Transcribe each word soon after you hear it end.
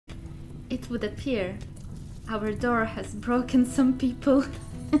it would appear our door has broken some people.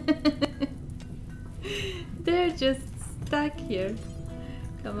 They're just stuck here.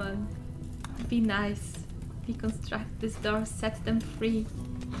 Come on, be nice. Deconstruct this door, set them free.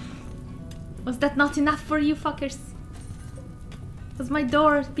 Was that not enough for you fuckers? Was my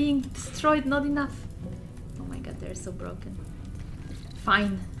door being destroyed not enough? Oh my god, they're so broken.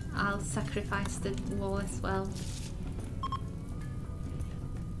 Fine, I'll sacrifice the wall as well.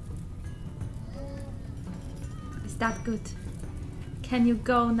 Is that good? Can you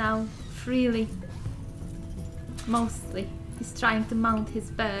go now freely? Mostly. He's trying to mount his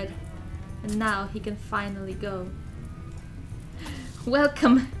bird, and now he can finally go.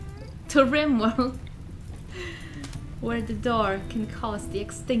 Welcome to Rimworld, where the door can cause the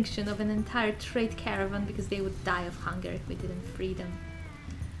extinction of an entire trade caravan because they would die of hunger if we didn't free them.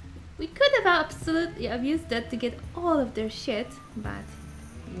 We could have absolutely used that to get all of their shit, but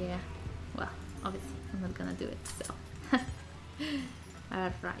yeah, well, obviously I'm not gonna do it, so.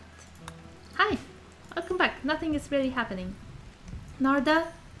 Alright. Hi! Welcome back. Nothing is really happening. Narda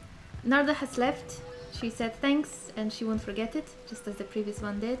has left. She said thanks and she won't forget it, just as the previous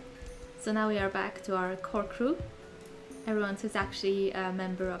one did. So now we are back to our core crew. Everyone who's actually a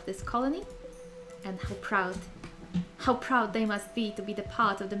member of this colony. And how proud they must be to be the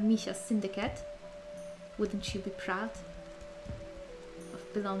part of the Misha Syndicate. Wouldn't you be proud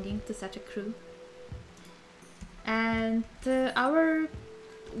of belonging to such a crew? And our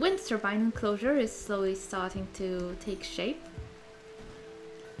wind turbine enclosure is slowly starting to take shape.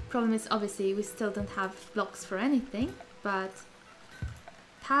 Problem is, obviously, we still don't have blocks for anything, but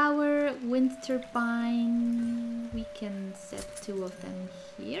power, wind turbine, we can set 2 of them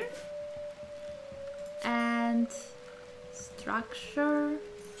here. And structure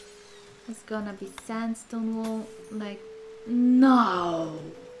is gonna be sandstone wall, like, no!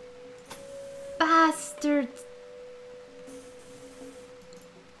 Bastard!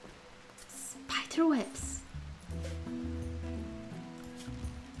 Spider webs!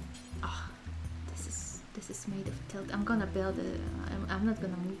 Oh, this is made of tilt. I'm gonna build I'm not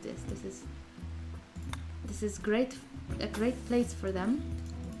gonna move this. This is great, a great place for them.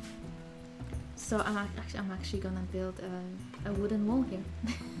 So I'm actually gonna build a wooden wall here.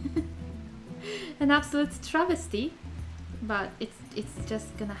 An absolute travesty, but it's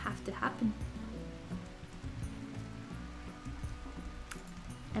just gonna have to happen.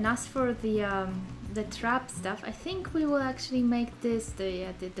 And as for the trap stuff, I think we will actually make this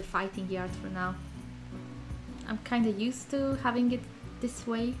the fighting yard for now. I'm kind of used to having it this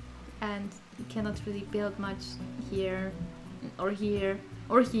way, and you cannot really build much here, or here,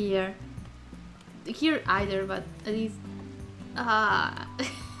 or here. Here either, but at least...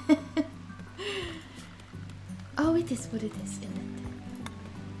 Oh, it is what it is, isn't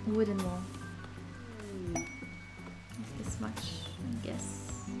it? Wooden wall. This much, I guess.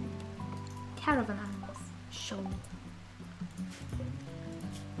 Caravan animals, show me.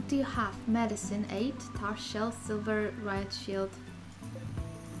 What do you have? Medicine, 8, tar shell, silver, riot shield,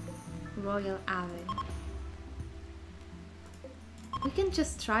 royal alloy. We can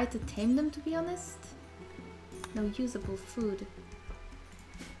just try to tame them, to be honest. No usable food.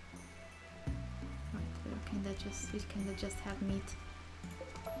 Right, we kinda just have meat.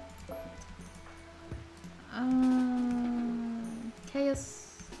 Chaos,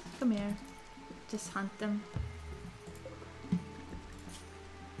 come here. Just hunt them.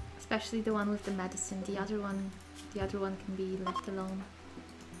 Especially the one with the medicine. The other one can be left alone.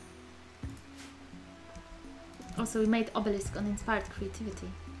 Also, we made obelisk on inspired creativity.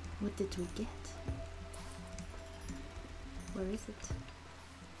 What did we get? Where is it?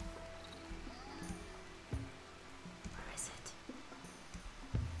 Where is it?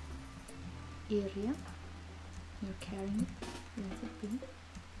 Area. You're carrying it. Let it be.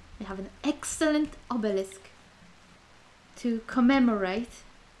 We have an excellent obelisk to commemorate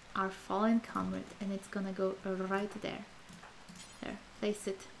our fallen comrade, and it's gonna go right there. There, place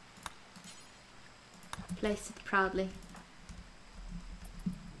it. Place it proudly.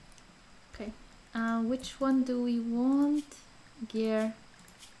 Okay, which one do we want? Gear.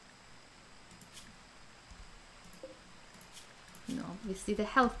 No, obviously the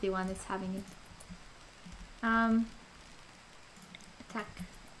healthy one is having it. Attack.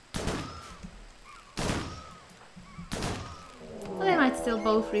 Well, they might still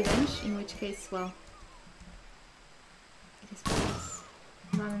both revenge, in which case, well, it is what it is.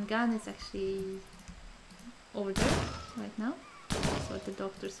 Run and gun is actually order right now. So the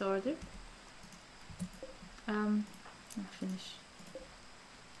doctor's order. I'll finish.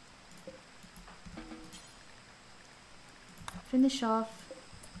 Finish off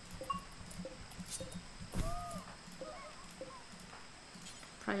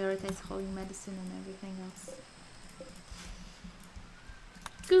prioritize holy medicine and everything else.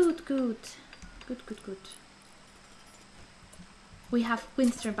 Good, good. Good, good, good. We have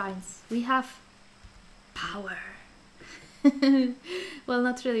wind turbines. We have power. Well,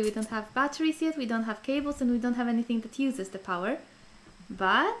 not really. We don't have batteries yet, we don't have cables, and we don't have anything that uses the power.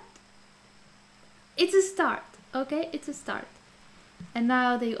 But it's a start, okay? It's a start. And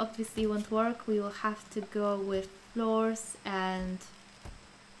now they obviously won't work. We will have to go with floors and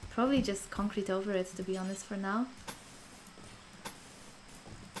probably just concrete over it, to be honest, for now.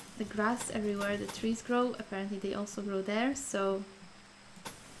 The grass everywhere the trees grow, apparently they also grow there, so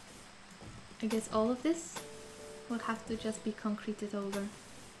I guess all of this will have to just be concreted over.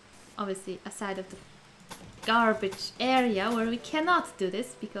 Obviously, aside of the garbage area where we cannot do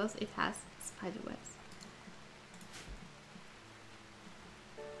this because it has spider webs.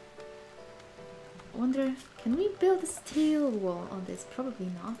 I wonder, can we build a steel wall on this? Probably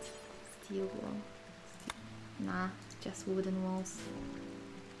not. Steel wall. Nah, just wooden walls.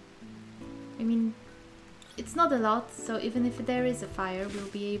 I mean, it's not a lot, so even if there is a fire, we'll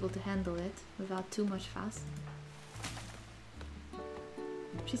be able to handle it without too much fuss.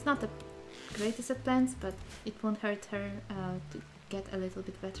 She's not the greatest at plants, but it won't hurt her to get a little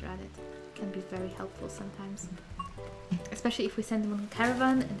bit better at it. It can be very helpful sometimes. Especially if we send them on a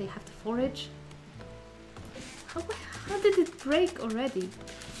caravan and they have to forage. How did it break already?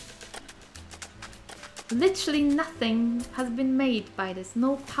 Literally nothing has been made by this.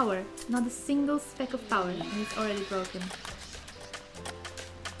 No power. Not a single speck of power. And it's already broken.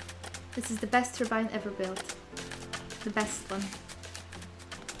 This is the best turbine ever built. The best one.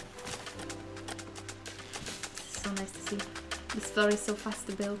 This is so nice to see. This floor is so fast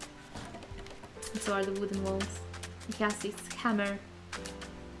to build. And so are the wooden walls. He has his hammer.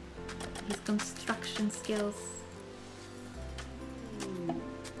 His construction skills.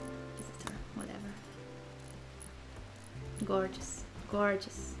 Gorgeous,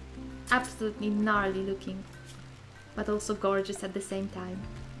 gorgeous, absolutely gnarly looking, but also gorgeous at the same time.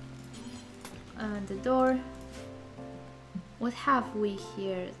 And the door. What have we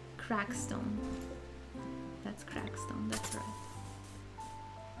here? Crackstone. That's crackstone, that's right.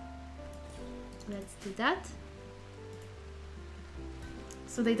 Let's do that.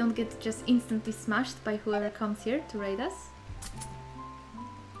 So they don't get just instantly smashed by whoever comes here to raid us.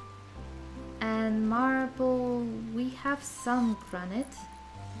 And marble, we have some granite.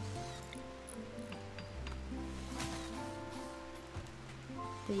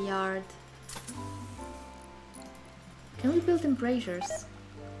 The yard. Can we build embrasures?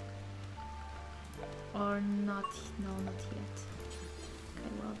 Or not? No, not yet.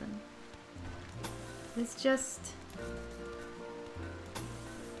 Okay, well then. Let's just...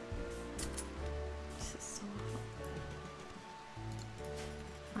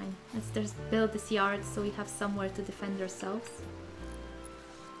 Fine, let's just build this yard so we have somewhere to defend ourselves.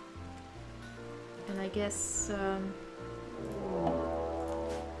 And I guess...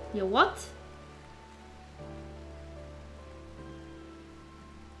 Yo, what?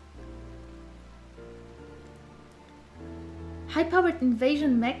 High-powered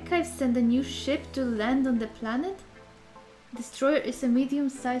invasion mechs send a new ship to land on the planet? Destroyer is a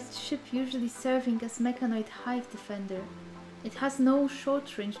medium-sized ship usually serving as mechanoid hive defender. It has no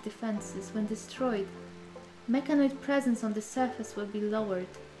short-range defenses when destroyed. Mechanoid presence on the surface will be lowered.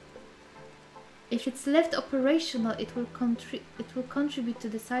 If it's left operational, it will contribute to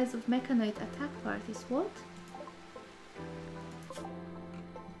the size of mechanoid attack parties. What?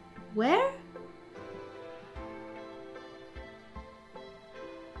 Where?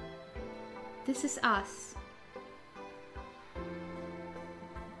 This is us.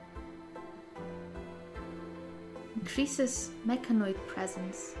 Increases mechanoid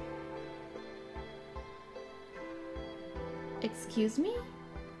presence. Excuse me?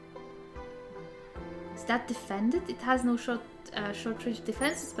 Is that defended? It has no short-range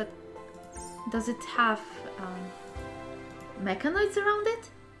defenses, but does it have mechanoids around it?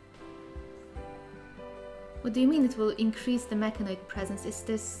 What do you mean it will increase the mechanoid presence? Is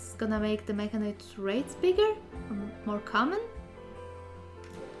this gonna make the mechanoid raids bigger? Or more common?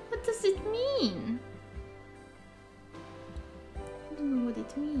 What does it mean? I don't know what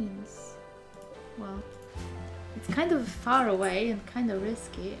it means. Well, it's kind of far away and kind of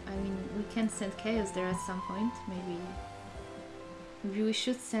risky. I mean, we can send Chaos there at some point. Maybe we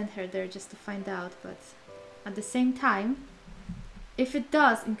should send her there just to find out, but at the same time, if it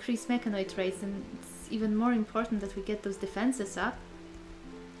does increase mechanoid rates, then it's even more important that we get those defenses up.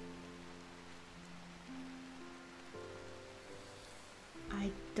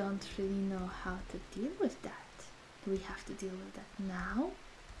 I don't really know how to deal with that. Do we have to deal with that now?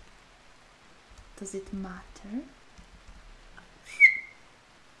 Does it matter?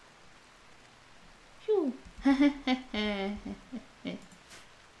 Phew.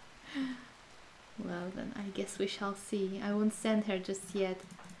 Well then, I guess we shall see. I won't send her just yet.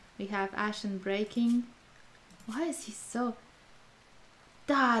 We have Ashen breaking. Why is he so...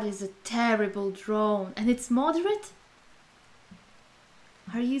 That is a terrible drone. And it's moderate?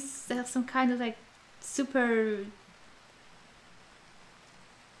 Are you some kind of like super...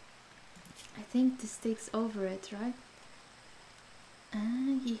 I think this takes over it, right?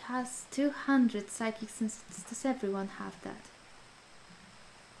 And he has 200 psychic sensitivity. Does everyone have that?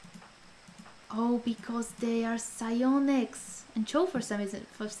 Oh, because they are psionics. And Cho for some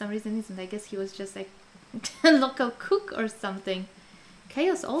reason isn't. I guess he was just like a local cook or something.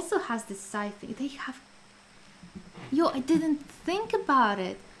 Chaos also has this psi thing. They have... Yo, I didn't think about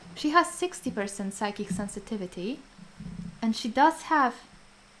it. She has 60% psychic sensitivity. And she does have...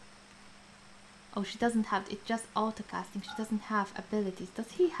 Oh, she doesn't have... It's just auto-casting. She doesn't have abilities.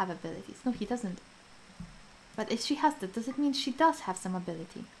 Does he have abilities? No, he doesn't. But if she has that, does it mean she does have some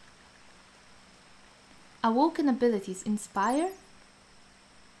ability? Awoken abilities. Inspire?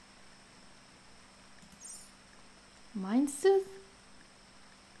 Mind Soothe?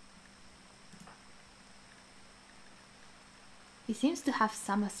 He seems to have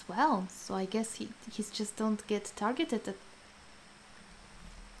some as well, so I guess he's just don't get targeted at...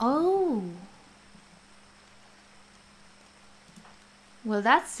 Oh! Well,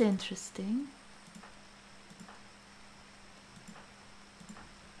 that's interesting.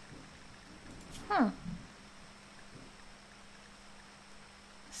 Huh.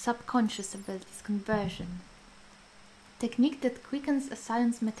 Subconscious abilities, conversion. Technique that quickens a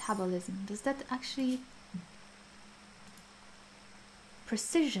science metabolism. Does that actually...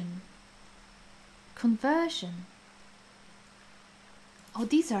 Precision. Conversion. Oh,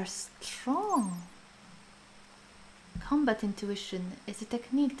 these are strong. Combat intuition is a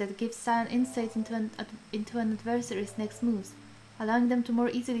technique that gives Scion insight into an adversary's next moves, allowing them to more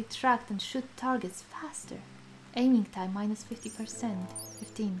easily track and shoot targets faster. Aiming time minus 50%.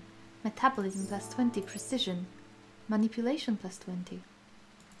 15. Metabolism plus 20. Precision. Manipulation plus 20.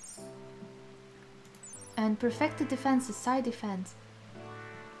 And perfected defense is psi defense.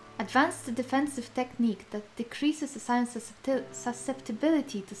 Advanced defensive technique that decreases the Scion's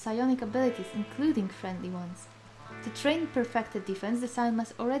susceptibility to psionic abilities, including friendly ones. To train perfected defense, the Scion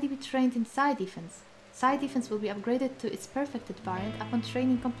must already be trained in psi defense. Psi defense will be upgraded to its perfected variant upon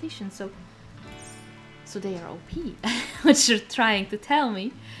training completion, so they are OP, which you're trying to tell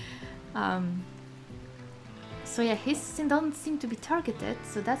me. So yeah, his don't seem to be targeted,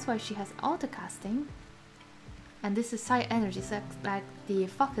 so that's why she has auto-casting. And this is psi energy, so like the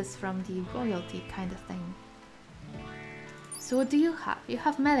focus from the royalty kind of thing. So what do you have? You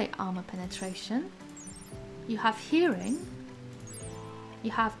have melee armor penetration. You have hearing. You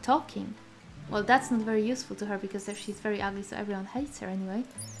have talking. Well, that's not very useful to her because she's very ugly, so everyone hates her anyway.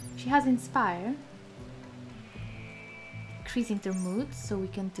 She has inspire. Increasing their mood, so we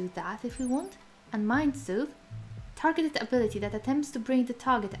can do that if we want. And mind soothe. Targeted ability that attempts to bring the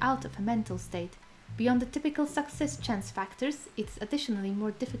target out of a mental state. Beyond the typical success chance factors, it's additionally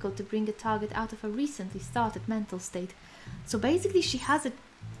more difficult to bring a target out of a recently started mental state. So basically she has a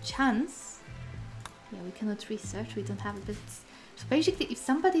chance... Yeah, we cannot research, we don't have it, but so basically if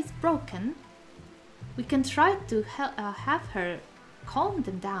somebody's broken, we can try to have her calm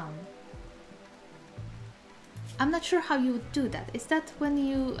them down. I'm not sure how you would do that. Is that when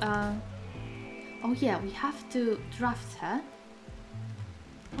you... Oh yeah, we have to draft her.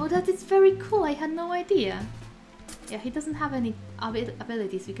 Oh, that is very cool, I had no idea. Yeah, he doesn't have any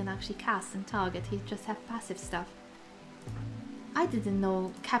abilities we can actually cast and target, he just has passive stuff. I didn't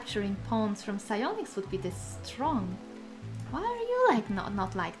know capturing pawns from psionics would be this strong. Why are you like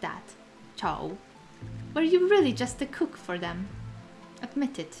not like that, Cho? Were you really just a cook for them?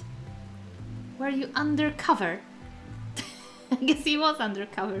 Admit it. Were you undercover? I guess he was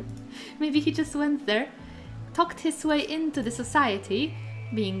undercover. Maybe he just went there, talked his way into the society,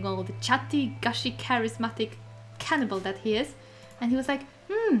 being all the chatty, gushy, charismatic cannibal that he is, and he was like,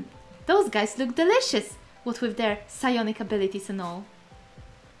 those guys look delicious, what with their psionic abilities and all.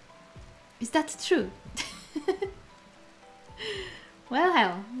 Is that true? Well,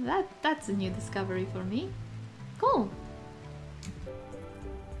 hell, that's a new discovery for me. Cool.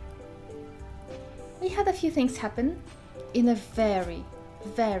 We had a few things happen in a very,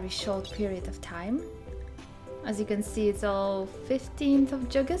 very short period of time. As you can see, it's all 15th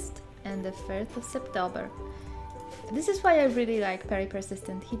of August and the 1st of September. This is why I really like Perry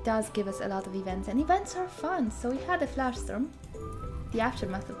Persistent. He does give us a lot of events, and events are fun. So we had a flash storm. the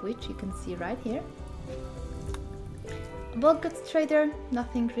aftermath of which you can see right here. A bulk goods trader,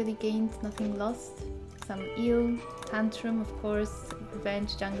 nothing really gained, nothing lost. Some eel, tantrum, of course,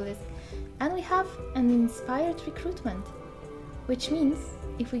 revenge, junglist. And we have an inspired recruitment, which means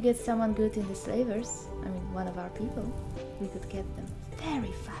if we get someone good in the slavers, I mean one of our people, we could get them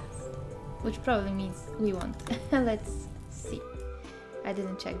very fast. Which probably means we won't. Let's see. I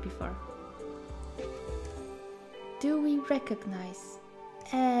didn't check before. Do we recognize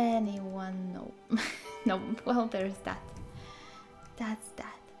anyone? No. No, well, there's that. That's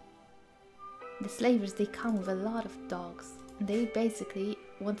that. The slavers, they come with a lot of dogs. And they basically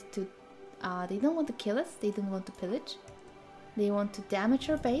want to... they don't want to kill us, they don't want to pillage. They want to damage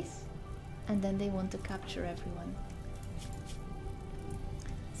our base. And then they want to capture everyone.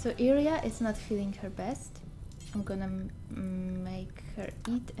 So Iria is not feeling her best. I'm gonna make her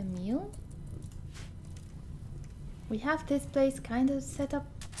eat a meal. We have this place kind of set up,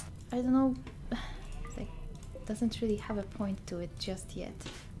 I don't know, like, doesn't really have a point to it just yet.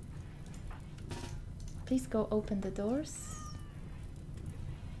 Please go open the doors.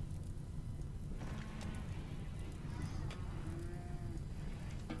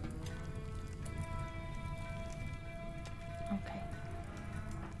 Okay.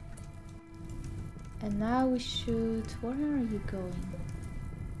 And now we should... Where are you going?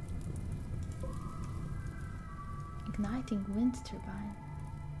 Igniting wind turbine.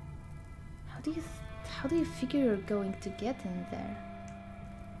 How do you figure you're going to get in there?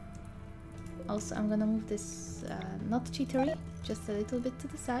 Also, I'm gonna move this not cheatery, just a little bit to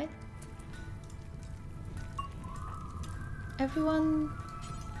the side. Everyone,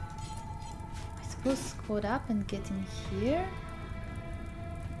 I suppose, squad up and get in here.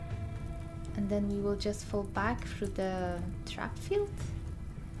 And then we will just fall back through the trap field.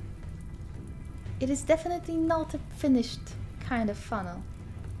 It is definitely not a finished kind of funnel.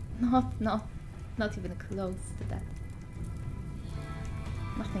 Not even close to that.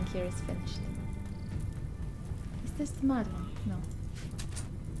 Nothing here is finished. Is this the mad one? No.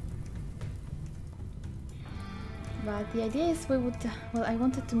 But the idea is we would... well, I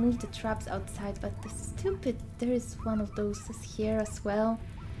wanted to move the traps outside, but the stupid... there is one of those here as well.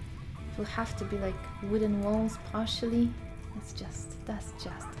 It will have to be like wooden walls partially. That's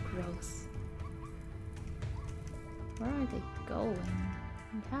just gross. Where are they going?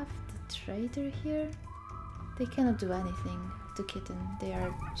 We have the trader here. They cannot do anything to Kitten. They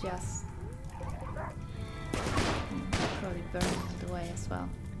are just probably burning the way as well.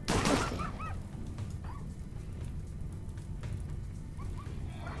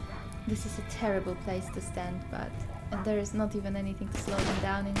 This is a terrible place to stand, but and there is not even anything to slow them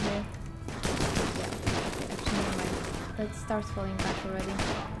down in here. Yeah, okay, actually never mind. Let's start falling back already.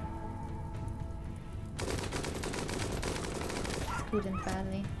 Good and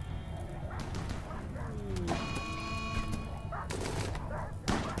badly.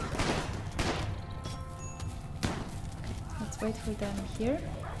 Let's wait for them here.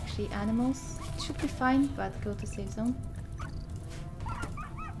 Actually, animals should be fine, but go to safe zone.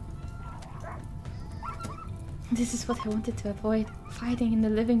 This is what I wanted to avoid, fighting in the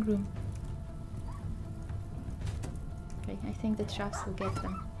living room. Okay, I think the traps will get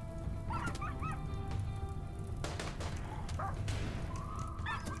them.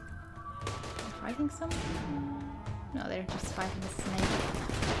 Fighting someone? No, they're just fighting a snake.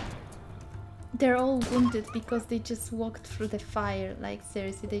 They're all wounded because they just walked through the fire. Like,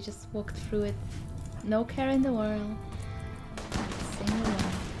 seriously, they just walked through it. No care in the world. Single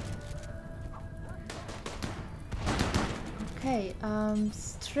one. Okay,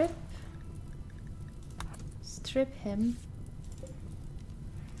 strip him.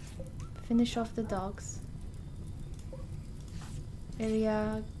 Finish off the dogs.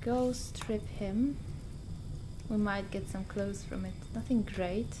 Area, go strip him. We might get some clothes from it. Nothing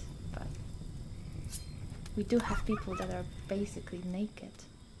great, but we do have people that are basically naked.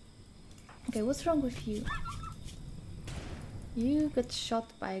 Okay, what's wrong with you? You got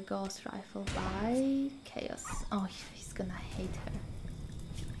shot by a gauss rifle by Chaos. Oh, he's gonna hate her.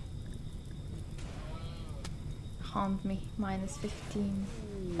 Haunt me, -15.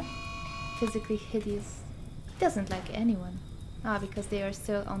 Physically hideous. He doesn't like anyone. Ah, because they are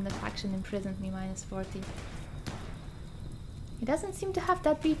still on the faction imprisoned me, -40. He doesn't seem to have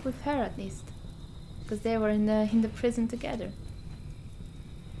that beef with her, at least. Because they were in the prison together.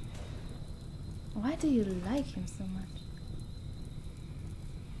 Why do you like him so much?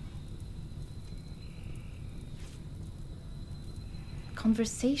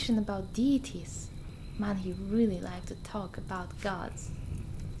 Conversation about deities. Man, he really liked to talk about gods.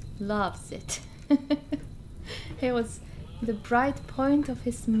 Loves it. The bright point of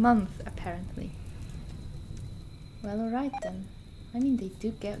his month, apparently. Well, alright then. I mean, they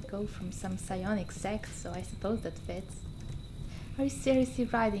do go from some psionic sect, so I suppose that fits. Are you seriously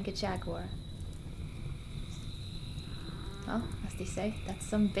riding a jaguar? Well, as they say, that's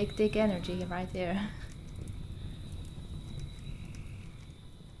some big dick energy right there.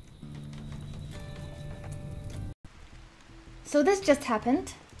 So this just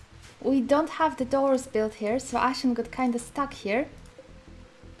happened. We don't have the doors built here, so Ashen got kinda stuck here.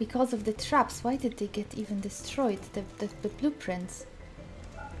 Because of the traps. Why did they get even destroyed? The blueprints.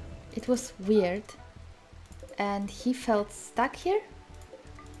 It was weird. And he felt stuck here.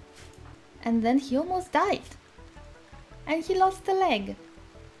 And then he almost died. And he lost a leg.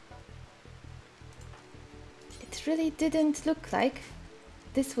 It really didn't look like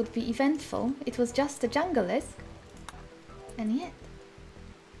this would be eventful. It was just a jungle-esque. And yet.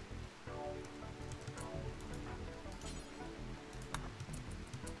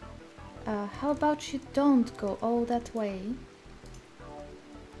 How about you don't go all that way?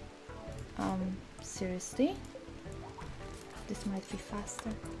 Seriously? This might be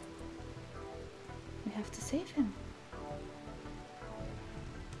faster. We have to save him.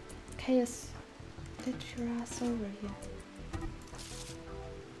 Chaos, get your ass over here.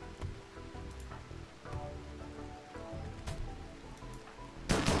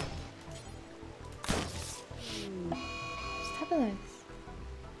 Stabilize.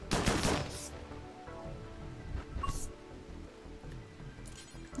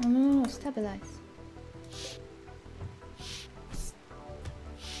 Oh, no, stabilize.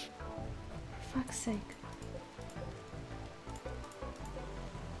 For fuck's sake.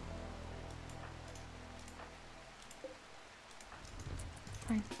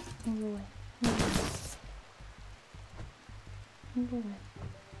 Fine, move away. Move away.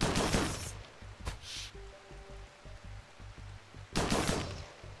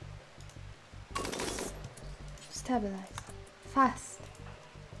 Stabilize. Fast.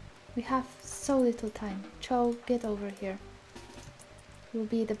 We have so little time. Cho, get over here. You'll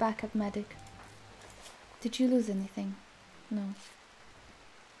be the backup medic. Did you lose anything? No.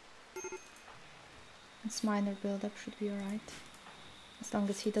 This minor build-up should be alright. As long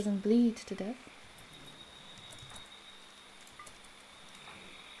as he doesn't bleed to death.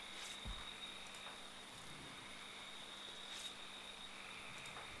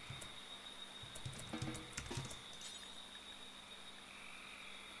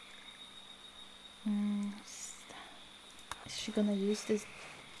 Is she gonna use this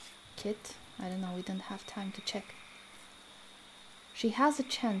kit? I don't know, we don't have time to check. She has a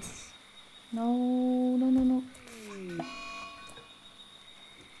chance. No, no, no, no.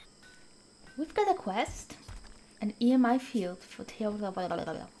 We've got a quest. An EMI field for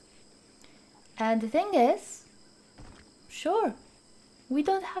and the thing is, sure, we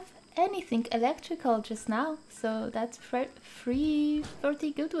don't have anything electrical just now, so that's free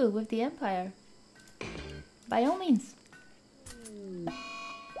 30 goodwill with the Empire. By all means.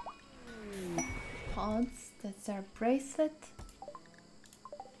 Pods, that's our bracelet.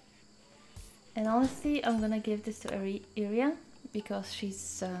 And honestly, I'm gonna give this to Irian because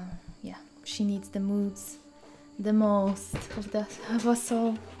she's, yeah, she needs the moods the most of us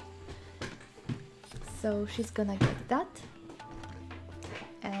all. So she's gonna get that.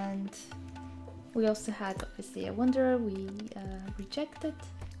 And we also had obviously a Wanderer, we rejected.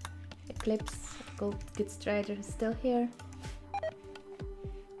 Eclipse, Good Strider is still here.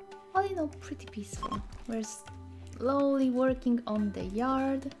 All in all, pretty peaceful. We're slowly working on the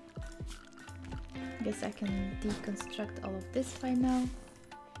yard. Guess I can deconstruct all of this by now.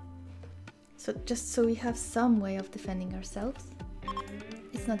 So just so we have some way of defending ourselves.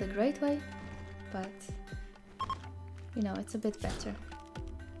 It's not a great way, but you know, it's a bit better.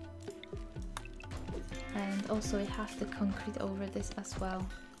 And also we have the concrete over this as well.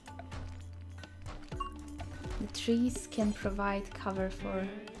 The trees can provide cover for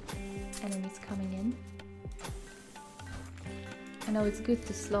enemies coming in. I know it's good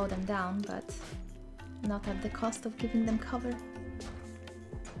to slow them down, but not at the cost of giving them cover.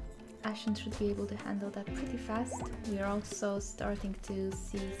 Ashen should be able to handle that pretty fast. We are also starting to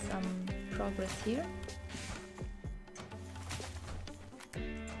see some progress here.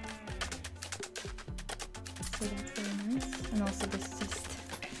 So that's very nice. And also this is just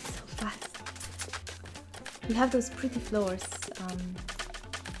so fast. We have those pretty floors.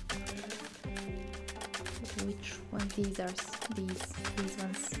 Which one? These are these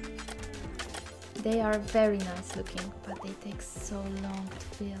ones. They are very nice looking, but they take so long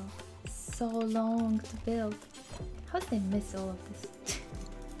to build. So long to build. How did they miss all of this?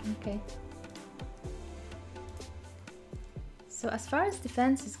 Okay. So as far as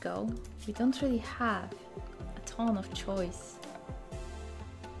defenses go, we don't really have a ton of choice.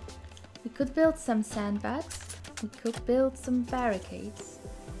 We could build some sandbags, we could build some barricades.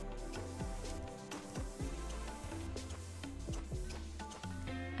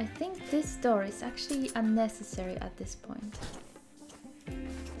 I think this door is actually unnecessary at this point.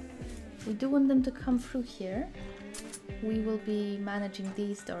 We do want them to come through here. We will be managing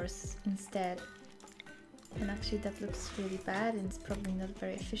these doors instead. And actually that looks really bad and it's probably not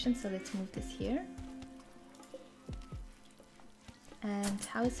very efficient, so let's move this here. And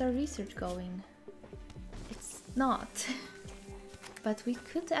how is our research going? It's not. But we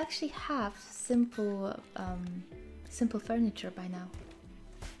could actually have simple furniture by now.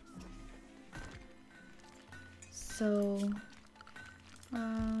 So,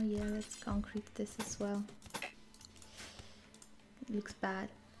 yeah, let's concrete this as well. It looks bad.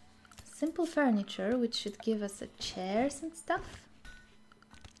 Simple furniture, which should give us chairs and stuff.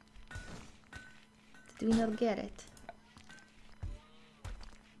 Did we not get it?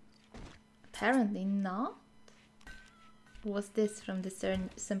 Apparently not. Or was this from the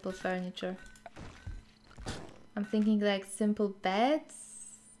simple furniture? I'm thinking like simple beds,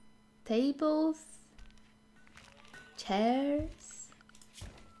 tables, chairs,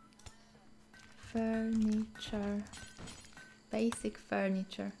 furniture, basic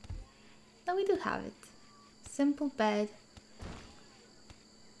furniture. No, we do have it. Simple bed,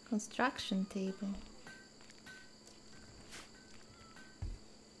 construction table.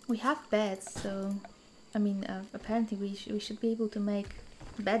 We have beds, so I mean, apparently we should be able to make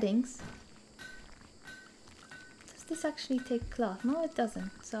beddings. Does this actually take cloth? No, it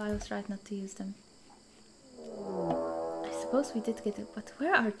doesn't. So I was right not to use them. I suppose we did get it, but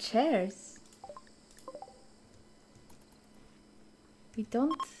where are chairs? We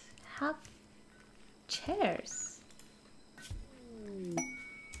don't have chairs.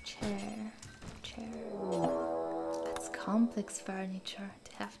 Chair. That's complex furniture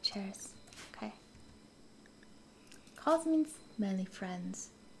to have chairs. Okay. Cosmin's many friends.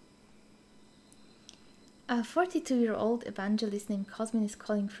 A 42-year-old evangelist named Cosmin is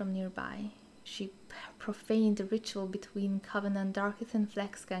calling from nearby. She profaned the ritual between Covenant Darketh and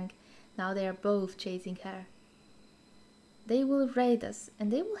Flexgang. Now they are both chasing her. They will raid us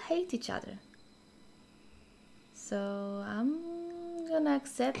and they will hate each other. So I'm gonna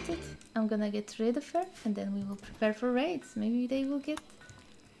accept it. I'm gonna get rid of her and then we will prepare for raids. Maybe they will give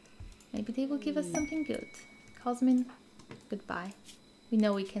us something good. Cosmin, goodbye. We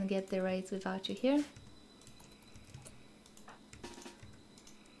know we can get the raids without you here.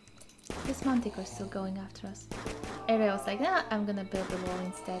 This Manticore is still going after us. Area was like, nah, I'm gonna build a wall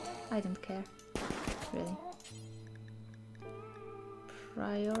instead. I don't care. Really.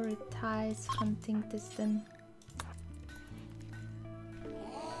 Prioritize hunting distance.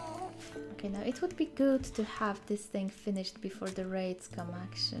 Okay, now it would be good to have this thing finished before the raids come,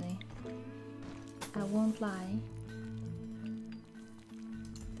 actually. I won't lie.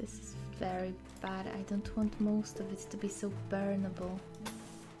 This is very bad. I don't want most of it to be so burnable.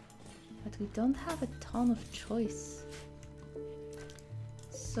 But we don't have a ton of choice.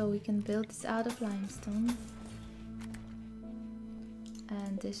 So we can build this out of limestone.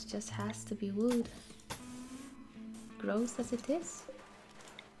 And this just has to be wood. Gross as it is.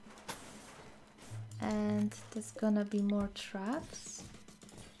 And there's gonna be more traps.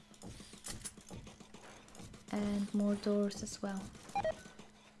 And more doors as well.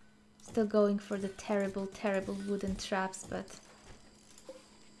 Still going for the terrible, terrible wooden traps, but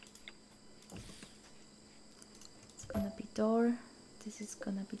it's gonna be door. This is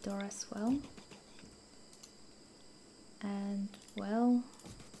gonna be door as well. And well,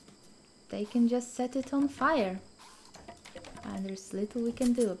 they can just set it on fire. And there's little we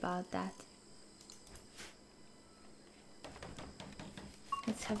can do about that.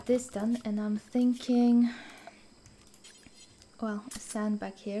 Let's have this done, and I'm thinking, well, a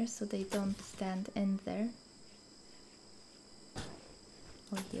sandbag here so they don't stand in there.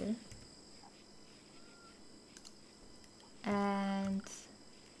 Or here. And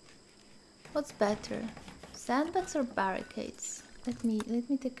what's better? Sandbags or barricades? Let me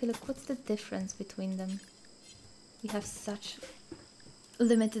take a look. What's the difference between them? We have such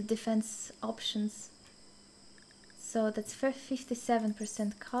limited defense options. So that's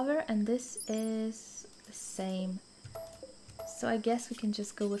 57% cover, and this is the same. So I guess we can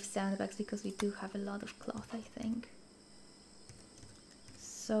just go with sandbags because we do have a lot of cloth, I think.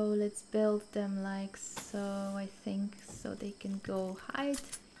 So let's build them like so, I think, so they can go hide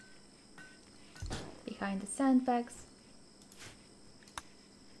behind the sandbags.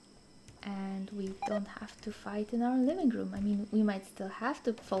 And we don't have to fight in our living room. I mean, we might still have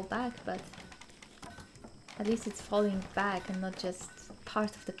to fall back, but at least it's falling back and not just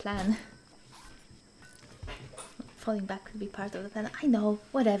part of the plan. Falling back could be part of the plan. I know,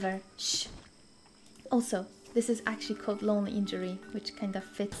 whatever. Shh. Also, this is actually called Lonely Injury, which kind of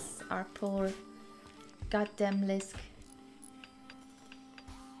fits our poor goddamn Lisk.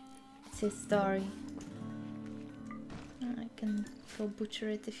 It's his story. I can go butcher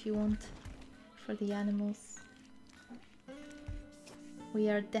it if you want for the animals. We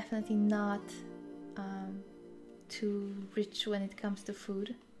are definitely not too rich when it comes to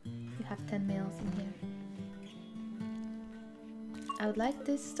food. We have 10 meals in here. I would like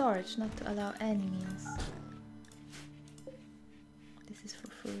this storage not to allow any meals. This is for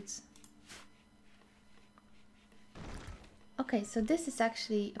foods. Okay, so this is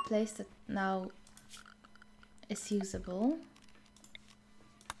actually a place that now is usable.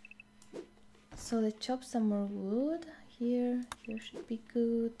 So let's chop some more wood. Here should be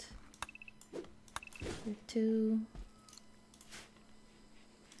good. Here too.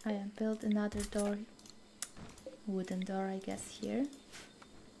 I built another door. Wooden door, I guess, here.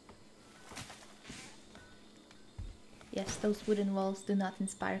 Yes, those wooden walls do not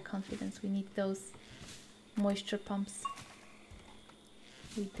inspire confidence. We need those moisture pumps.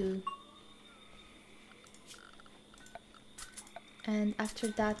 We do. And after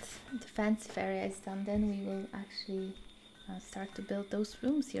that defensive area is done, then we will actually start to build those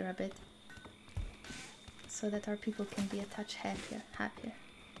rooms here a bit, so that our people can be a touch happier.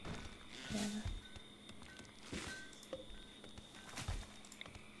 Yeah.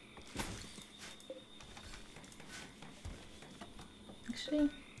 Actually,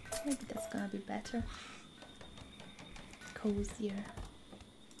 maybe that's gonna be better. Cozier.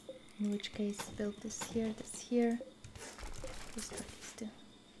 In which case, build this here, Destroy these two.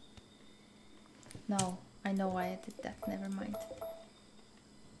 No, I know why I did that, never mind.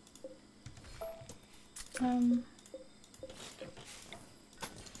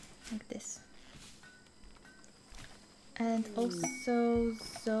 Like this. And also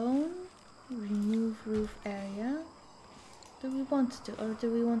zone, remove roof area. Do we want to, or do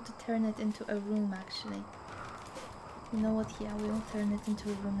we want to turn it into a room actually? You know what, yeah, we will turn it into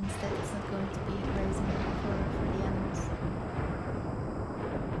a room instead. It's not going to be a grazing area for the animals.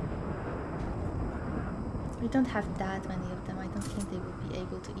 We don't have that many of them. I don't think they would be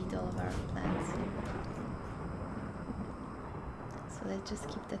able to eat all of our plants here. So let's just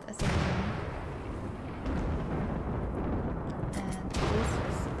keep that as a room. And this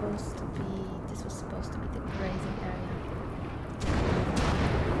was supposed to be the grazing area.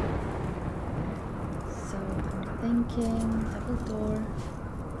 So I'm thinking double door.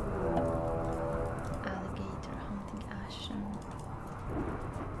 Alligator hunting Ashen.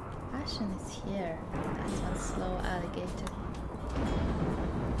 Ashen is here. That's one slow alligator.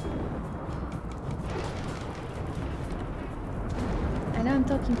 I know I'm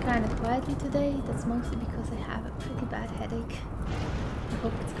talking kind of quietly today. That's mostly because I have a pretty bad headache. I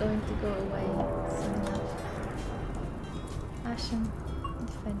hope it's going to go away soon enough. Ashen,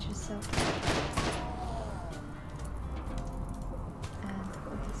 defend yourself. And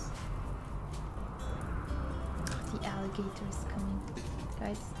what is... The alligator is coming.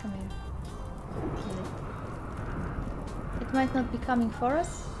 Guys, come here. Kill it. It might not be coming for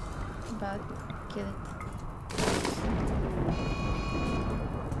us, but kill it.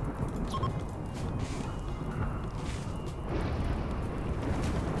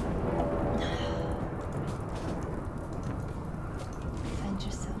 Defend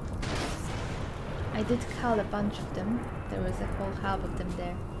yourself. I did cull a bunch of them. There was a whole hub of them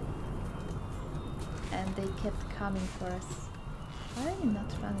there. And they kept coming for us. Why are you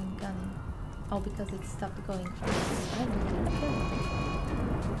not running, gunning? Oh, because it stopped going for us. I will kill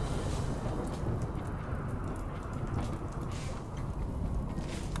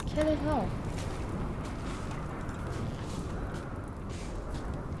it. Kill it all.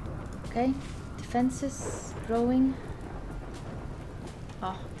 Okay, defenses growing.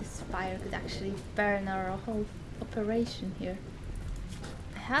 Oh, this fire could actually burn our whole operation here.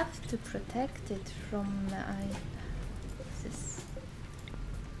 I have to protect it from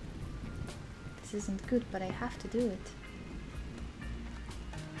this isn't good, but I have to do it.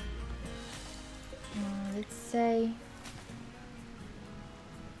 Let's say...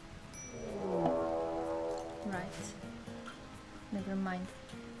 Right. Never mind.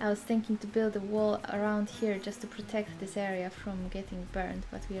 I was thinking to build a wall around here just to protect this area from getting burned,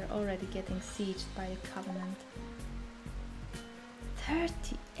 but we are already getting sieged by a Covenant.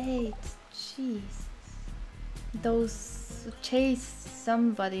 38! Jesus. those chase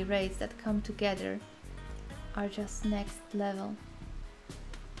somebody raids that come together are just next level.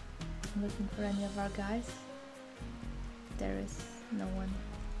 I'm looking for any of our guys. There is no one.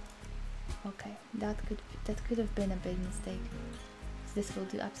 Okay, that could have been a big mistake. This will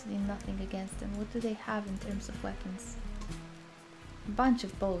do absolutely nothing against them. What do they have in terms of weapons? A bunch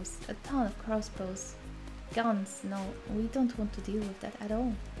of bows, a ton of crossbows, guns. No, we don't want to deal with that at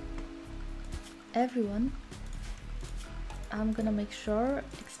all. Everyone, I'm gonna make sure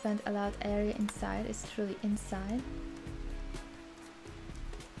expand allowed area inside is truly inside.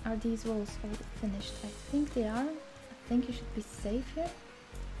 Are these walls all finished? I think they are. I think you should be safe here.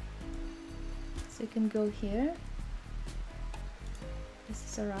 So you can go here. This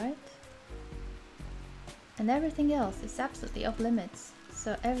is alright. And everything else is absolutely off limits.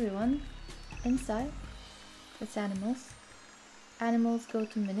 So everyone inside. That's animals. Animals go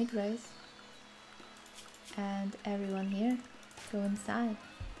to mini graves. And everyone here go inside.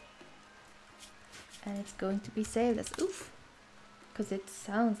 And it's going to be saved as oof. Because it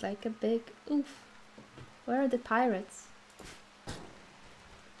sounds like a big oof. Where are the pirates?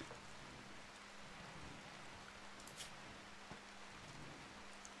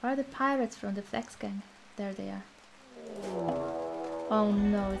 Where are the pirates from the Flex Gang? There they are. Oh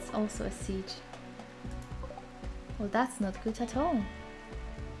no, it's also a siege. Well, that's not good at all.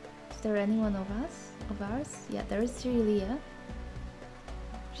 Is there anyone of ours? Yeah, there is Julia.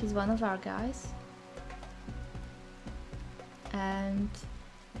 She's one of our guys. And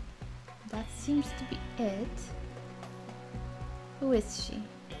that seems to be it. Who is she?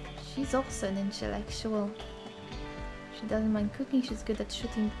 She's also an intellectual. She doesn't mind cooking, she's good at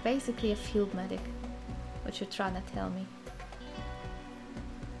shooting, basically a field medic. What you're trying to tell me.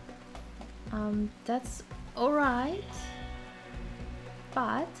 That's alright.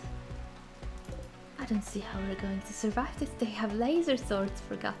 But I don't see how we're going to survive this. They have laser swords,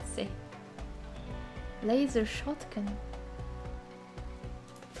 for God's sake. Laser shotgun.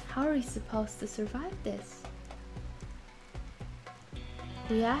 How are we supposed to survive this?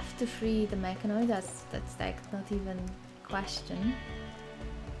 We have to free the mechanoid, that's like not even a question.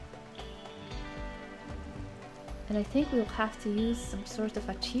 And I think we'll have to use some sort of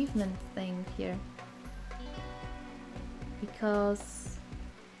achievement thing here. Because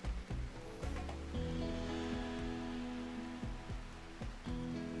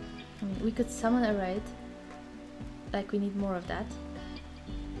I mean, we could summon a raid. Like we need more of that.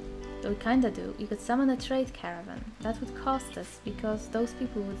 We kinda do. You could summon a trade caravan. That would cost us because those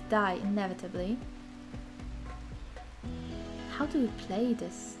people would die inevitably. How do we play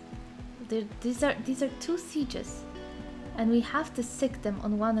this? These are two sieges, and we have to sick them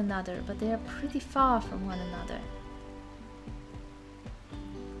on one another, but they are pretty far from one another.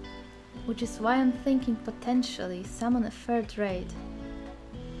 Which is why I'm thinking potentially summon a third raid.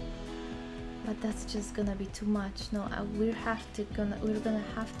 But that's just gonna be too much. No, we're gonna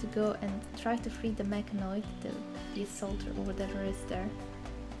have to go and try to free the mechanoid, the assaulter or whatever is there,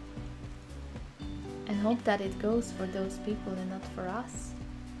 and hope that it goes for those people and not for us.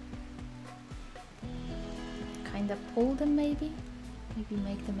 Kinda pull them maybe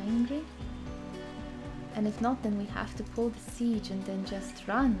make them angry. And if not, then we have to pull the siege and then just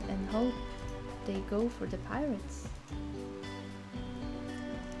run and hope they go for the pirates.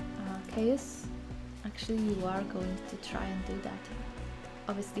 Chaos, actually you are going to try and do that.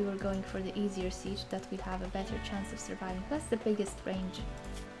 Obviously we're going for the easier siege that we have a better chance of surviving. That's the biggest range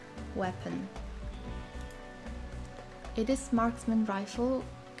weapon. It is marksman rifle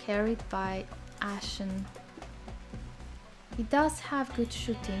carried by Ashen. He does have good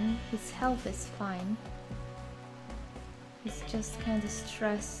shooting, his health is fine. He's just kind of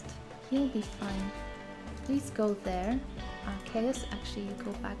stressed. He'll be fine. Please go there. Chaos, actually you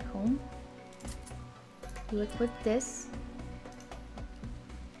go back home. You equip this.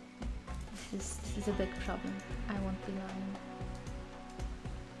 This is a big problem. I won't be lying.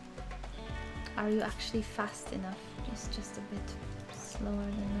 Are you actually fast enough? Just a bit slower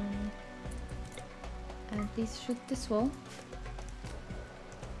than normal. And please shoot this wall.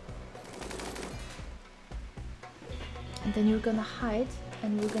 And then you're gonna hide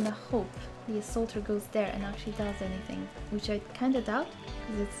and we're gonna hope the assaulter goes there and actually does anything, which I kinda doubt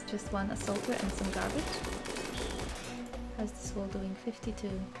because it's just one assaulter and some garbage. How's this wall doing? 52.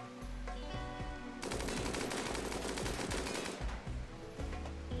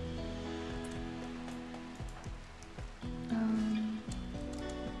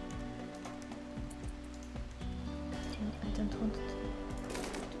 I don't want to.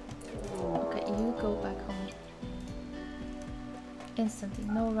 Okay, you go back home. Instantly,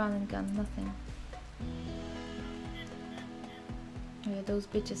 no run and gun, nothing. Yeah, those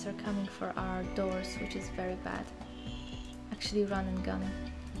bitches are coming for our doors, which is very bad. Actually, run and gun.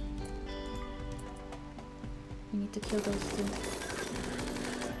 We need to kill those two.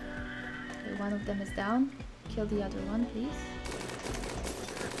 Okay, one of them is down. Kill the other one, please.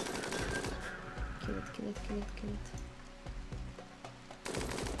 Kill it, kill it, kill it, kill it.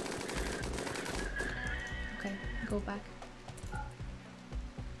 Okay, go back.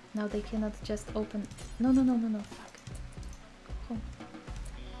 Now they cannot just open... No, no, no, no, no, fuck. Go home.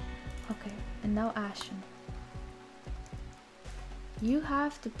 Okay, and now Ashen. You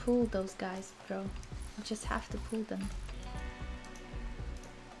have to pull those guys, bro. You just have to pull them.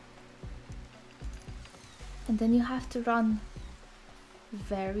 And then you have to run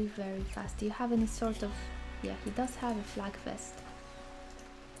very, very fast. Do you have any sort of... Yeah, he does have a flag vest.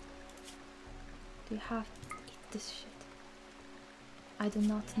 Do you have... Eat this shit. I do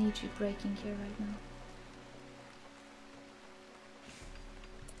not need you breaking here right now.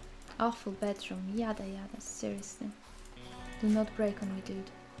 Awful bedroom. Yada yada. Seriously. Do not break on me,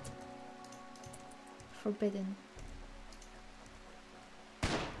 dude. Forbidden.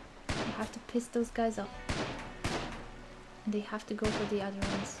 You have to piss those guys off. And they have to go for the other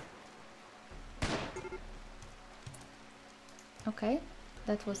ones. Okay,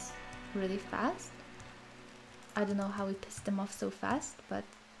 that was really fast. I don't know how we pissed them off so fast, but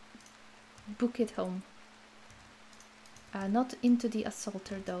book it home. Not into the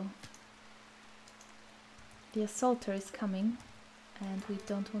assaulter though. The assaulter is coming and we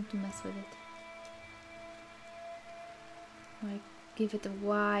don't want to mess with it. Like, give it a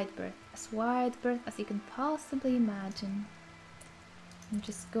wide berth, as wide berth as you can possibly imagine. And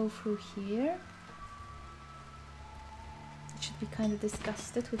just go through here. It should be kind of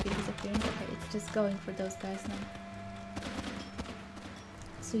disgusted with you disappearing. Okay, it's just going for those guys now.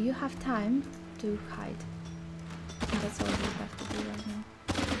 So you have time to hide. And that's all you have to do right now.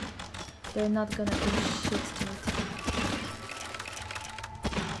 They're not gonna do shit to it.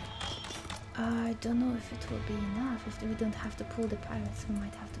 I don't know if it will be enough. If we don't have to pull the pirates, we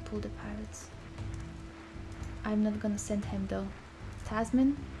might have to pull the pirates. I'm not gonna send him though.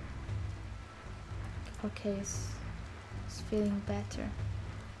 Tasman? Okay, is feeling better.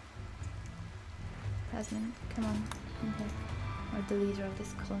 Tasman, come on, come here. Or the leader of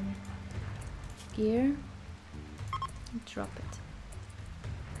this colony. Gear. Drop it.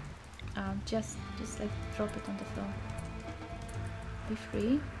 Just like drop it on the floor. Be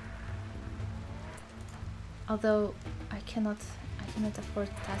free. Although I cannot afford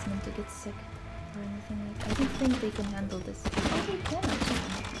Tasman to get sick or anything like that. I don't think they can handle this. Oh, they can actually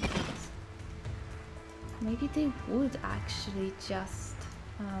handle this. Maybe they would actually just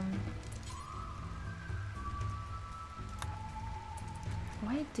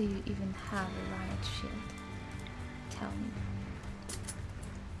why do you even have a riot shield? Tell me.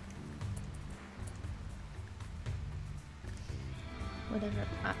 Whatever.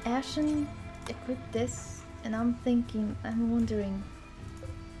 Ashen equipped this, and I'm wondering,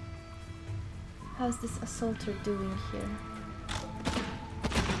 how's this assaulter doing here?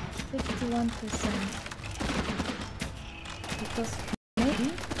 51%. Because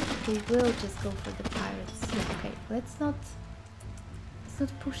maybe they will just go for the pirates. Okay, let's not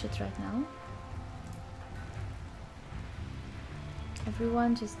push it right now.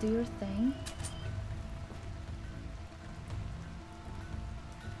 Everyone just do your thing.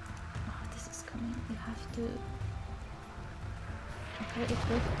 Oh, this is coming. You have to... Okay, it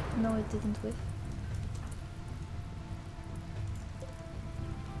whiffed. No, it didn't whiff.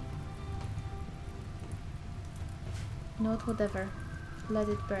 Not whatever. Let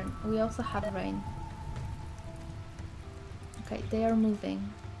it burn. We also have rain. Okay, they are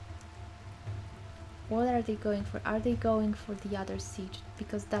moving. What are they going for? Are they going for the other siege?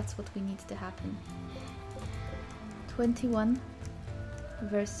 Because that's what we need to happen. 21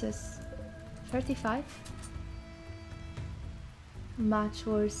 versus 35. Match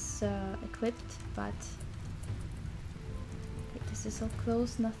was equipped, but okay, this is all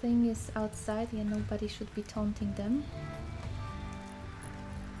close. Nothing is outside. Yeah, nobody should be taunting them.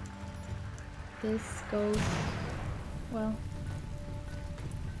 This goes... well,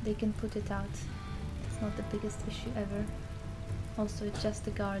 they can put it out. It's not the biggest issue ever. Also, it's just a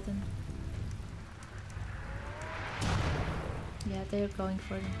garden. Yeah, they're going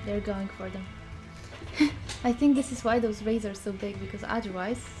for them. They're going for them. I think this is why those raids are so big, because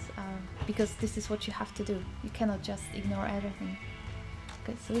otherwise, because this is what you have to do. You cannot just ignore everything.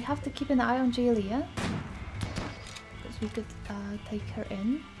 Okay, so we have to keep an eye on Jaelia, because we could take her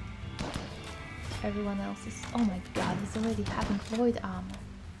in. Everyone else is... oh my god, he's already having void armor.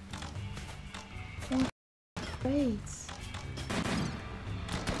 Oh, raids.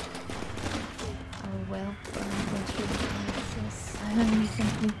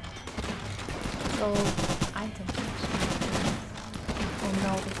 Simply sold items actually. Oh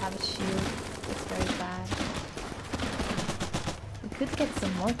no, they have a shield. That's very bad. We could get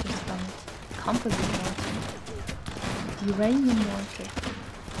some mortars from it. Composite mortar. Uranium mortar.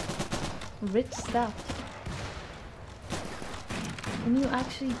 Rich stuff. Can you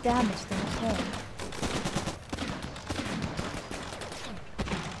actually damage them at all?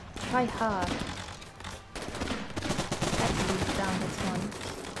 Try hard. That's really down, this one.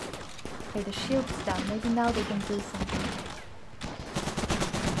 Okay, the shield's down. Maybe now they can do something.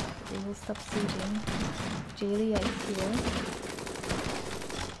 They will stop sieging. Jaelia is here.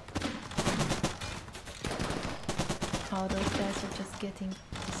 Oh, those guys are just getting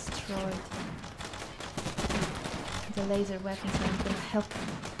destroyed. The laser weapons aren't gonna help.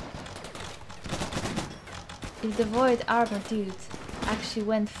 If the void armor dude actually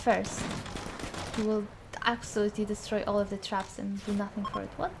went first, he will absolutely destroy all of the traps and do nothing for it.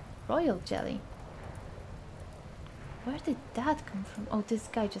 What? Royal jelly? Where did that come from? Oh, this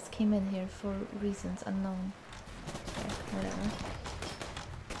guy just came in here for reasons unknown. Okay, whatever.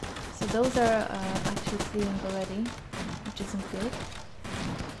 So those are actually fleeing already, which isn't good.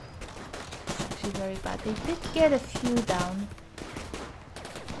 It's actually very bad. They did get a few down.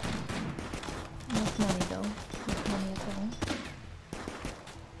 Not many though. Not many at all.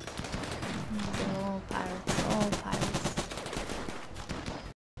 They're all pirates. All pirates.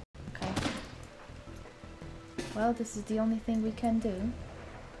 Okay. Well, this is the only thing we can do.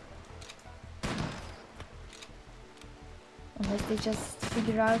 Unless they just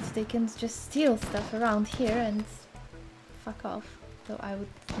figure out they can just steal stuff around here and fuck off. Though I would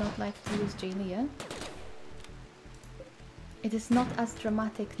not like to use Jaelia. It is not as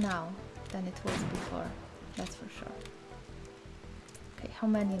dramatic now than it was before. That's for sure. Okay, how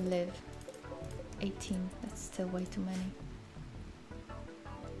many live? 18. That's still way too many.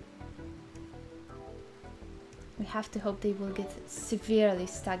 We have to hope they will get severely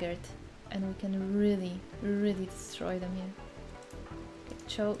staggered and we can really, really destroy them here. Okay,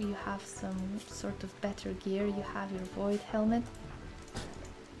 Cho, you have some sort of better gear. You have your void helmet.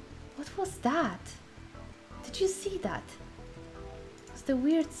 What was that? Did you see that? It was the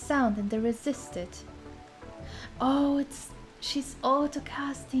weird sound and they resisted. Oh, she's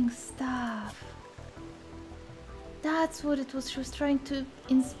auto-casting stuff. That's what it was. She was trying to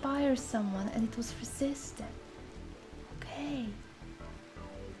inspire someone and it was resisted. Okay.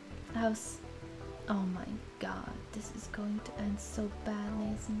 I was... Oh my god, this is going to end so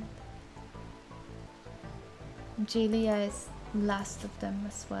badly, isn't it? Jaelia is last of them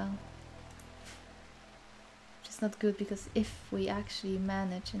as well. Which is not good because if we actually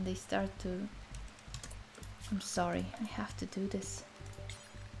manage and they start to... I'm sorry, I have to do this.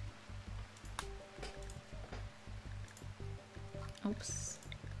 Oops.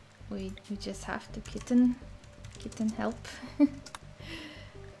 We just have to kitten help.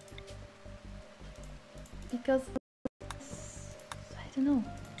 Because I don't know.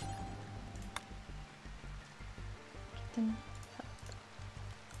 Kitten help.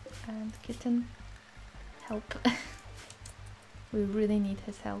 And kitten help. We really need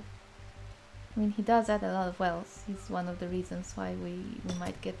his help. I mean, he does add a lot of wells. He's one of the reasons why we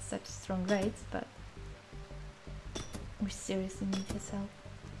might get such strong raids, but we seriously need his help.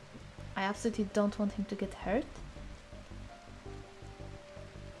 I absolutely don't want him to get hurt,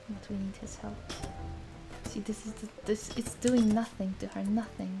 but we need his help. See, this it's doing nothing to her,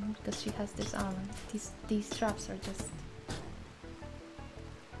 nothing, because she has this armor. These traps are just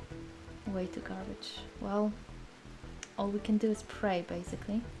way too garbage. Well, all we can do is pray,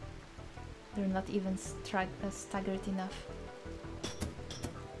 basically. They're not even staggered enough.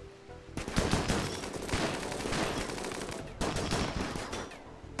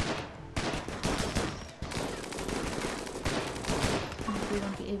 We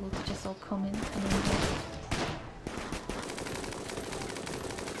won't be able to just all come in and then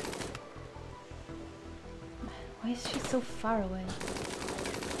why is she so far away?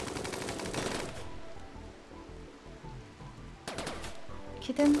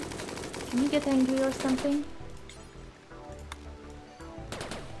 Kitten? Can you get angry or something?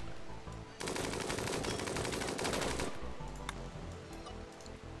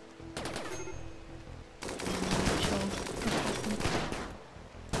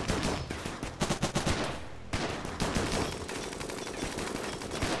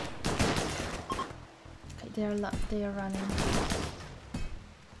 Okay, they are running.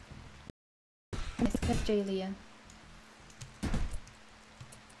 Let's catch Jaelia.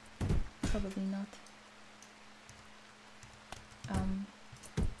 Probably not.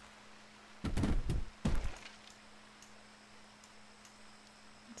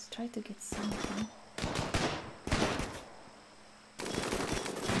 try to get something.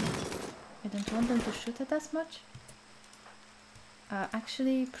 I don't want them to shoot at us much.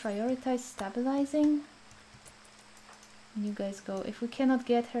 Actually, prioritize stabilizing. You guys go. If we cannot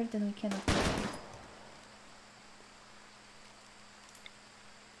get her, then we cannot get her.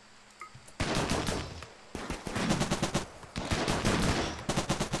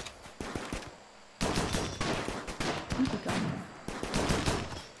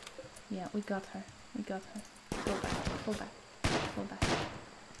 We got her. We got her. Go back. Fall back. Fall back.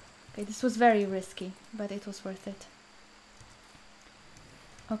 Okay, this was very risky, but it was worth it.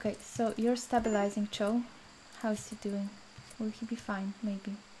 Okay, so you're stabilizing Cho. How is he doing? Will he be fine?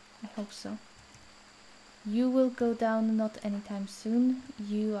 Maybe. I hope so. You will go down not anytime soon.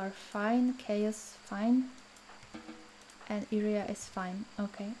 You are fine. Chaos, fine. And Iria is fine.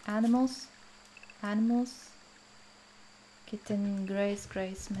 Okay, animals. Animals. Kitten, grace,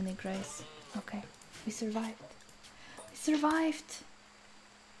 grace, many grace. Okay, we survived. We survived!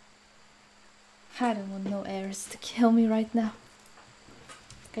 I don't want no heirs to kill me right now.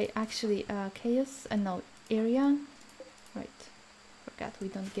 Okay, actually, chaos, no, area. Right, forgot we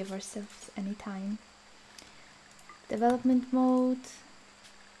don't give ourselves any time. Development mode.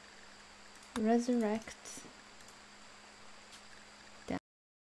 Resurrect. Down.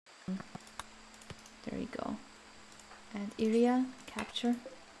 There we go. And area, capture.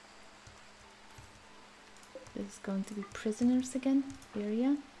 This is going to be prisoners again.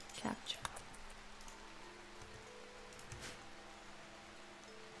 Area, capture.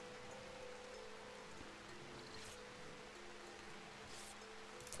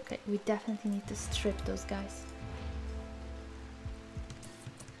 Okay, we definitely need to strip those guys.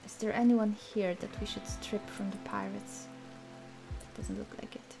 Is there anyone here that we should strip from the pirates? Doesn't look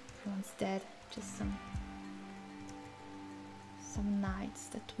like it. Everyone's dead. Just some knights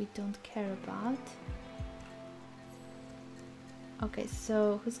that we don't care about. Okay,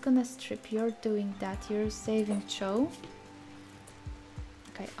 so who's gonna strip? You're doing that. You're saving Cho.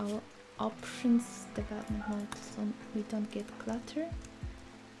 Okay, our options development mode so we don't get clutter.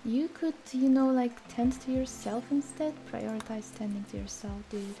 You could, you know, like tend to yourself instead. Prioritize tending to yourself,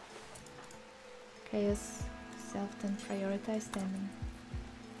 dude. Chaos, self, then prioritize tending.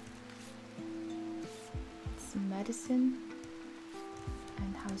 It's medicine.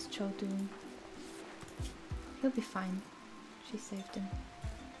 And how's Cho doing? He'll be fine. She saved him.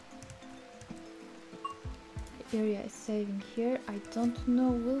 The area is saving here. I don't know.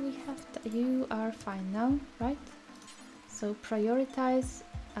 Will we have to? You are fine now, right? So prioritize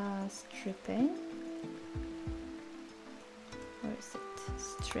stripping. Where is it?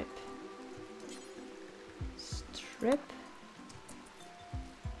 Strip. Strip.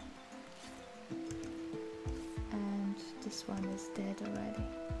 And this one is dead already.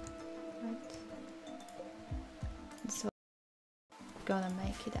 Right? This one gonna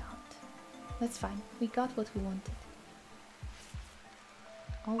make it out. That's fine. We got what we wanted.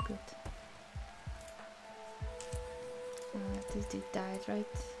 All good. This dude died, right?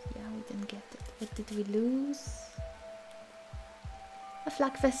 Yeah, we didn't get it. What did we lose? A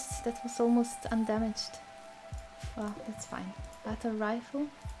flak vest that was almost undamaged. Well, that's fine. Battle rifle.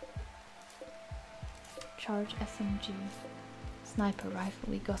 Charge SMG. Sniper rifle,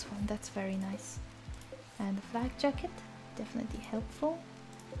 we got one. That's very nice. And the flak jacket. Definitely helpful.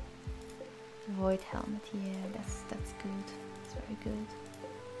 Void helmet, yeah, that's good. It's very good.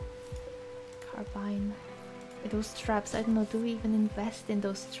 Carbine. Those traps, I don't know, do we even invest in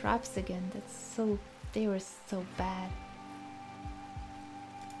those traps again? They were so bad.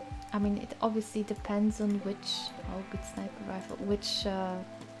 I mean, it obviously depends on which, oh, good sniper rifle, which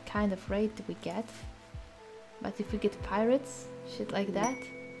kind of raid we get. But if we get pirates, shit like that,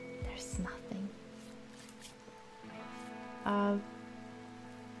 there's nothing.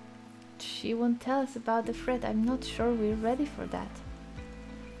 She won't tell us about the threat. I'm not sure we're ready for that.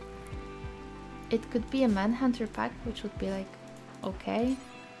 It could be a manhunter pack, which would be like, okay.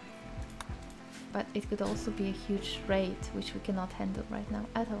 But it could also be a huge raid, which we cannot handle right now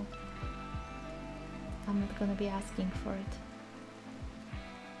at all. I'm not gonna be asking for it.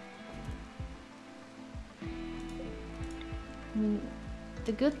 I mean,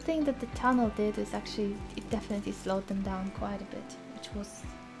 the good thing that the tunnel did is actually, it definitely slowed them down quite a bit,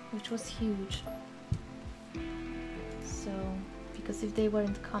 which was huge. So, because if they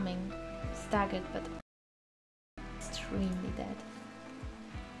weren't coming staggered, but extremely dead.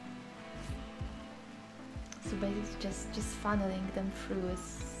 So basically just funneling them through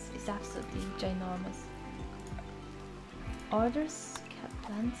is absolutely ginormous. Orders,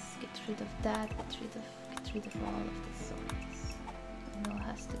 plants, get rid of that, get rid of all of this. It all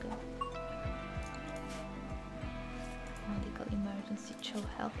has to go. Medical emergency, show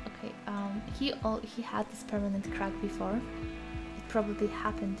help. Okay, he had this permanent crack before. It probably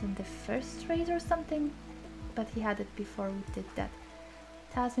happened in the first raid or something, but he had it before we did that.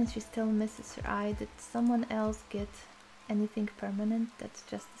 Tasmin, she still misses her eye. Did someone else get anything permanent? That's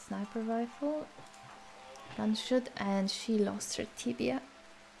just a sniper rifle. Gunshot, and she lost her tibia.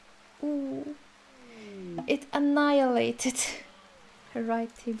 Ooh. It annihilated her right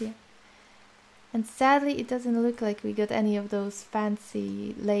tibia. And sadly, it doesn't look like we got any of those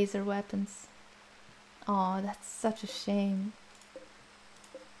fancy laser weapons. Oh, that's such a shame.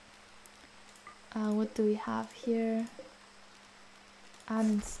 What do we have here?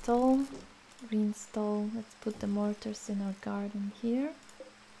 Uninstall, reinstall. Let's put the mortars in our garden here.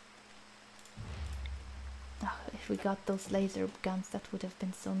 Oh, if we got those laser guns, that would have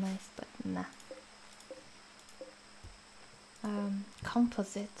been so nice, but nah.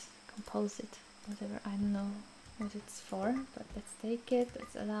 Composite, whatever, I don't know what it's for, but let's take it.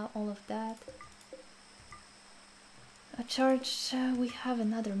 Let's allow all of that. A charge, we have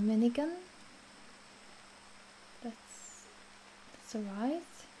another minigun. That's alright.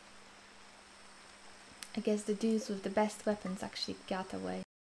 I guess the dudes with the best weapons actually got away.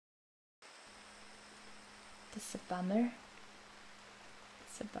 That's a bummer.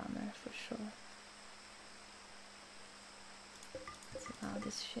 It's a bummer for sure. Let's allow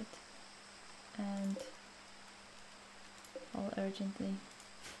this shit. And all urgently.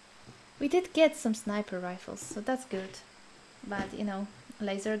 We did get some sniper rifles, so that's good. But you know,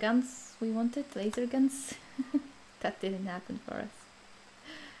 laser guns, we wanted laser guns. That didn't happen for us.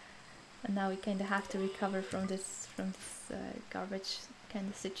 And now we kind of have to recover from this garbage kind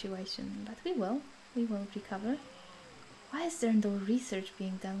of situation. But we will recover. Why is there no research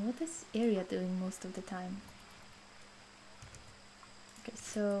being done? What is area doing most of the time? Okay,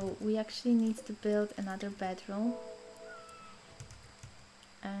 so we actually need to build another bedroom.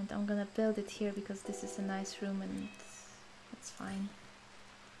 And I'm gonna build it here because this is a nice room and it's fine.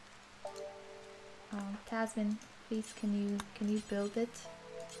 Tasmin, please can you build it?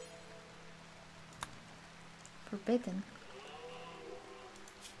 Forbidden.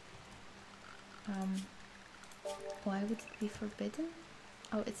 Why would it be forbidden?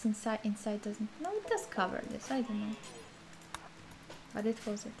 Oh, it's inside. Inside doesn't. No, it does cover this. I don't know. But it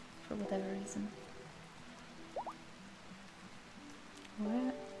wasn't for whatever reason.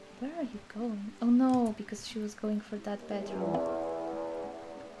 Where are you going? Oh no, because she was going for that bedroom.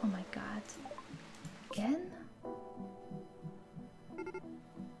 Oh my god. Again?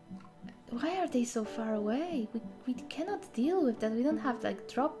 Why are they so far away? We cannot deal with that. We don't have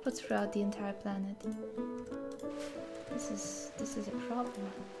like drop pods throughout the entire planet. This is a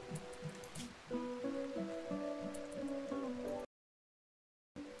problem.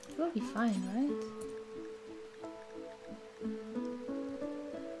 We'll be fine, right?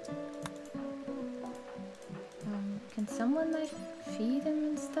 Can someone like feed him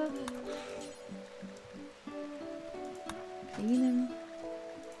and stuff? Clean him?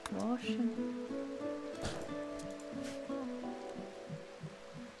 Wash him?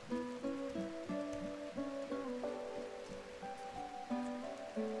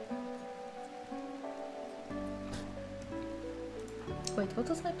 Wait, what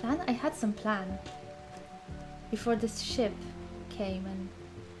was my plan? I had some plan before this ship came and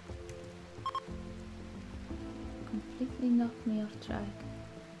completely knocked me off track.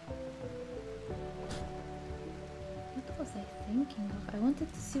 What was I thinking of? I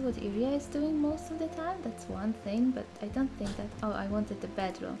wanted to see what Iria is doing most of the time. That's one thing, but I don't think that... Oh, I wanted the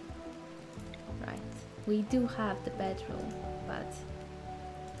bedroll. Right. We do have the bedroll, but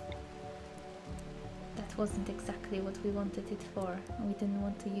that wasn't exactly what we wanted it for. We didn't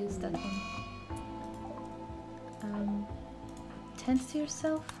want to use that one. Tend to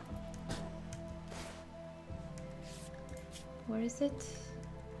yourself. Where is it?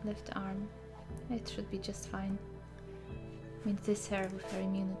 Left arm. It should be just fine. I mean, it is her with her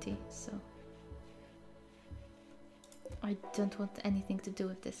immunity, so... I don't want anything to do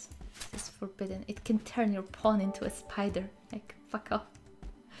with this. This is forbidden. It can turn your pawn into a spider. Like, fuck off.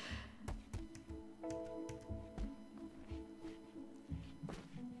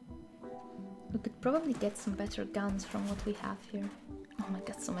 We could probably get some better guns from what we have here. Oh my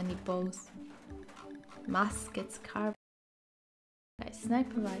god, so many bows. Muskets, carbine. Okay,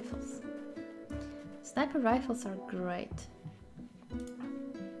 sniper rifles. Sniper rifles are great.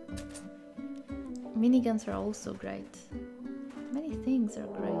 Miniguns are also great. Many things are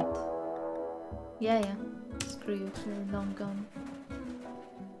great. Yeah. Screw you, you're long gone.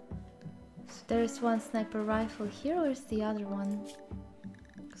 So there's one sniper rifle here, where's the other one?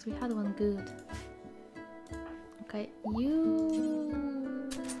 Because we had one good. Okay, you...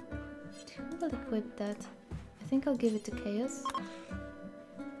 Who will equip that? I think I'll give it to Chaos.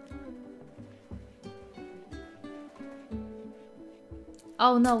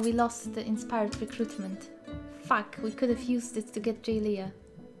 Oh no, we lost the inspired recruitment. Fuck, we could have used it to get Jaelia.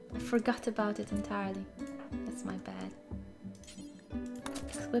 I forgot about it entirely. That's my bad.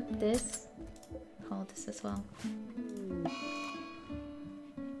 Equip this. Hold this as well.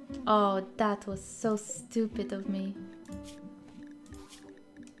 Oh, that was so stupid of me.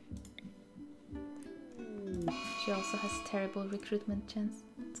 She also has terrible recruitment chance.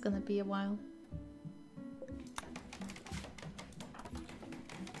 It's gonna be a while.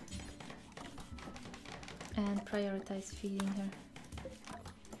 And prioritize feeding her.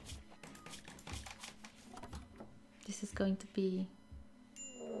 This is going to be...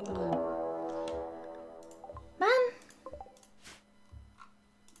 Man!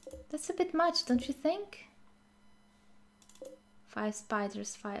 That's a bit much, don't you think? 5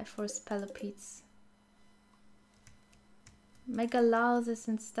 spiders, 4 spellopedes. Mega louses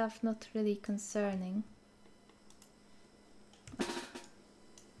and stuff, not really concerning.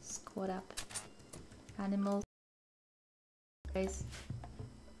 Squad up. Animals. Guys.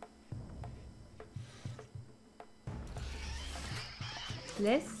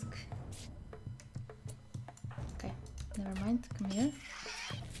 Lisk. Okay, never mind, come here.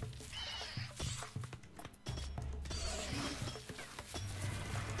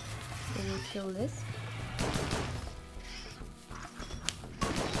 We will kill this.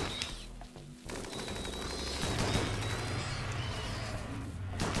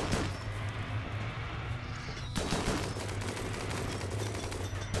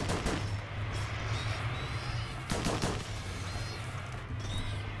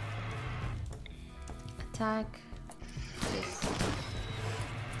 Attack this.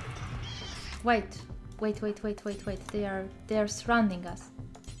 Wait. They are surrounding us.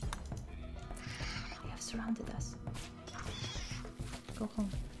 They have surrounded us. Go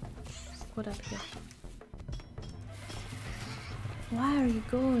home. Squad up here. Why are you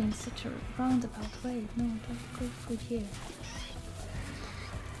going such a roundabout way? No, don't go through here.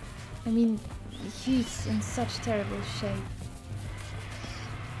 I mean, he's in such terrible shape.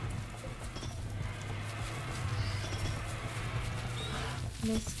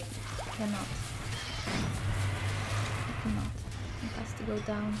 This cannot. It cannot. It has to go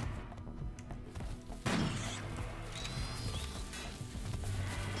down.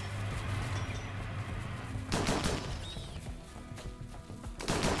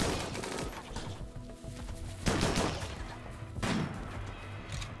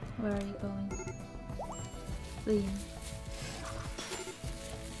 Where are you going? Fleeing.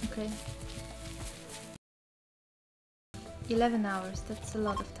 Okay. 11 hours, that's a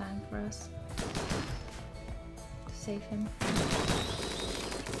lot of time for us to save him.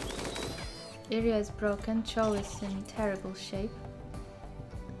 Area is broken, Cho is in terrible shape.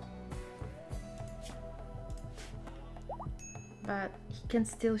 But he can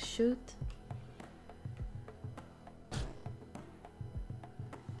still shoot.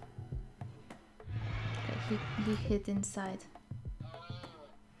 Okay, he hid inside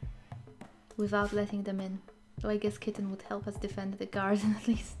without letting them in. So I guess Kitten would help us defend the garden at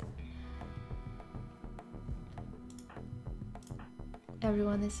least.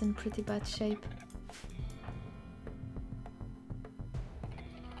 Everyone is in pretty bad shape.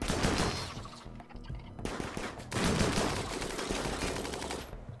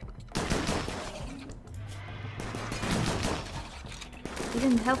 He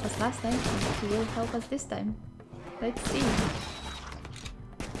didn't help us last time, so he will help us this time. Let's see.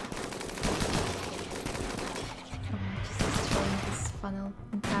 Funnel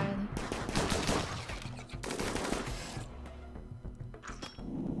entirely.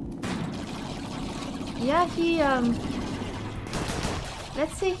 Yeah, he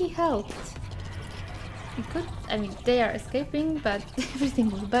let's say he helped. He could, I mean, they are escaping, but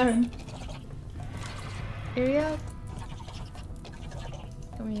everything will burn. Area,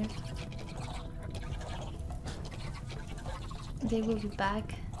 come here. They will be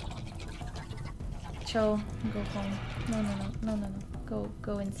back. Cho, go home. No.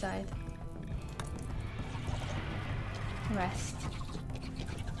 Go inside. Rest.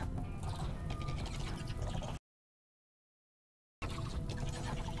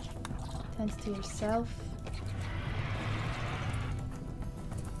 Tend to yourself.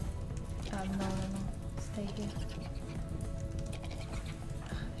 No. Stay here.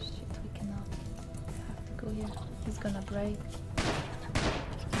 Shit, we cannot. We have to go here. He's gonna break.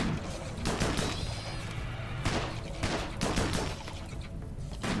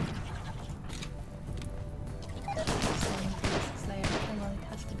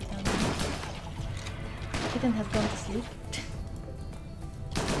 shouldn't have gone to sleep.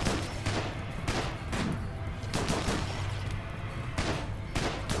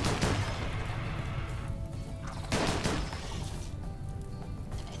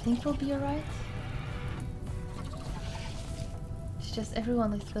 I think we'll be alright. It's just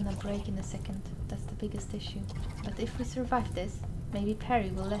everyone is gonna break in a second. That's the biggest issue. But if we survive this, maybe Perry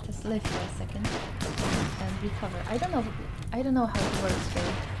will let us live for a second and recover. I don't know how it works really.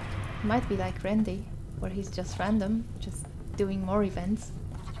 It might be like Randy, where he's just random, just doing more events.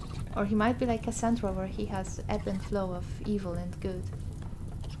 Or he might be like Cassandra, where he has ebb and flow of evil and good.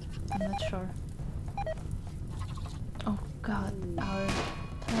 I'm not sure. Oh god, our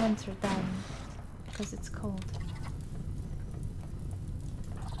plants are dying because it's cold.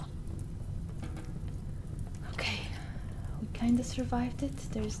 Okay, we kinda survived it.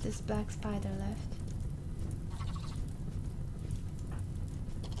 There's this black spider left.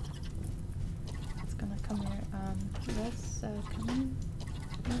 It's gonna come here. Let's come in.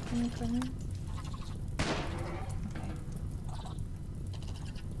 Come in. Okay.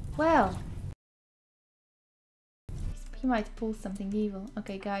 Well, he might pull something evil.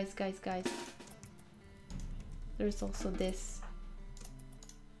 Okay, guys. There's also this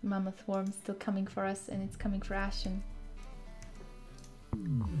mammoth worm still coming for us, and it's coming for Ashen.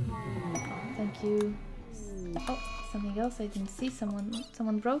 Oh, thank you. Oh, something else I didn't see.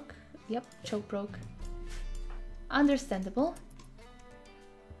 Someone broke. Yep, choke broke. Understandable.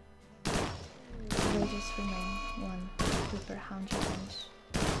 Will just remain one Reaper Hound revenge.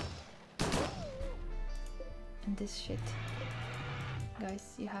 And this shit.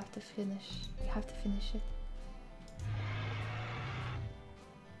 Guys, you have to finish. You have to finish it.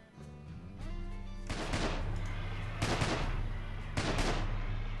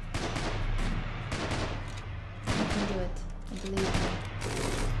 You can do it. I believe in you.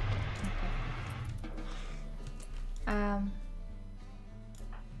 Okay.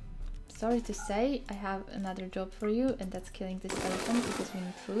 Sorry to say, I have another job for you, and that's killing this elephant because we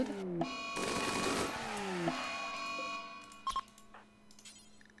need food.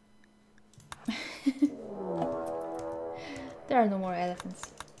 There are no more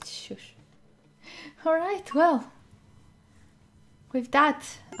elephants. Shush. Alright, well. With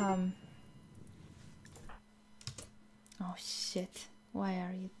that, oh shit. Why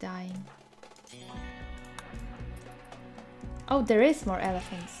are you dying? Oh, there is more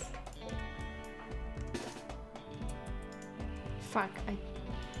elephants. Fuck,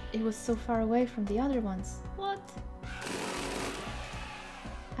 it was so far away from the other ones. What?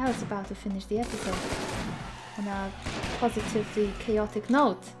 I was about to finish the episode on a positively chaotic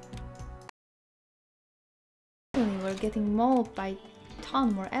note. Suddenly we're getting mauled by a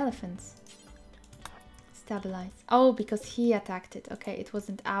ton more elephants. Stabilize. Oh, because he attacked it. Okay, it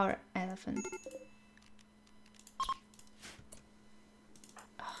wasn't our elephant.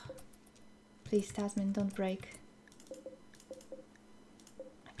 Oh. Please, Tasman, don't break.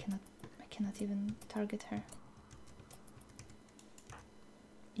 I cannot even target her.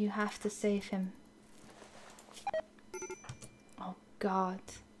 You have to save him. Oh god.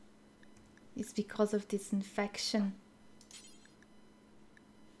 It's because of this infection.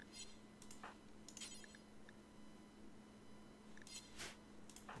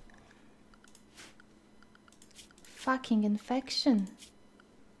 Fucking infection.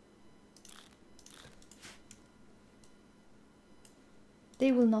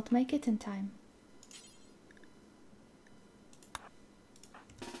 They will not make it in time.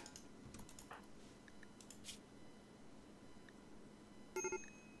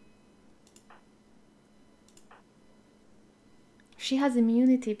 She has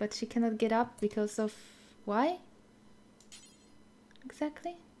immunity, but she cannot get up because of... Why?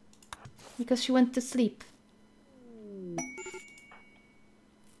 Exactly? Because she went to sleep.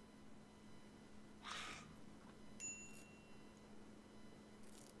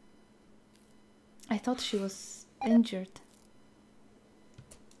 I thought she was injured.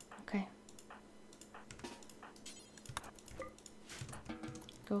 Okay.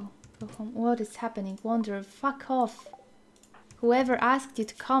 Go home. What is happening? Wanderer, fuck off. Whoever asked you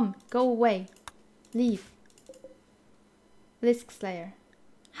to come, go away. Leave. Lisk Slayer.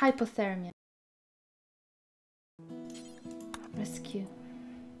 Hypothermia. Rescue.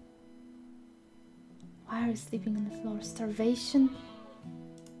 Why are you sleeping on the floor? Starvation?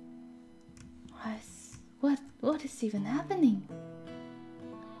 What is even happening?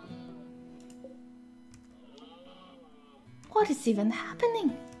 What is even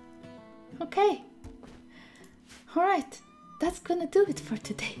happening? Okay. Alright. That's gonna do it for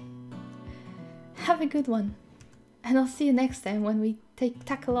today. Have a good one. And I'll see you next time when we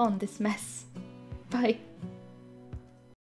tackle on this mess. Bye.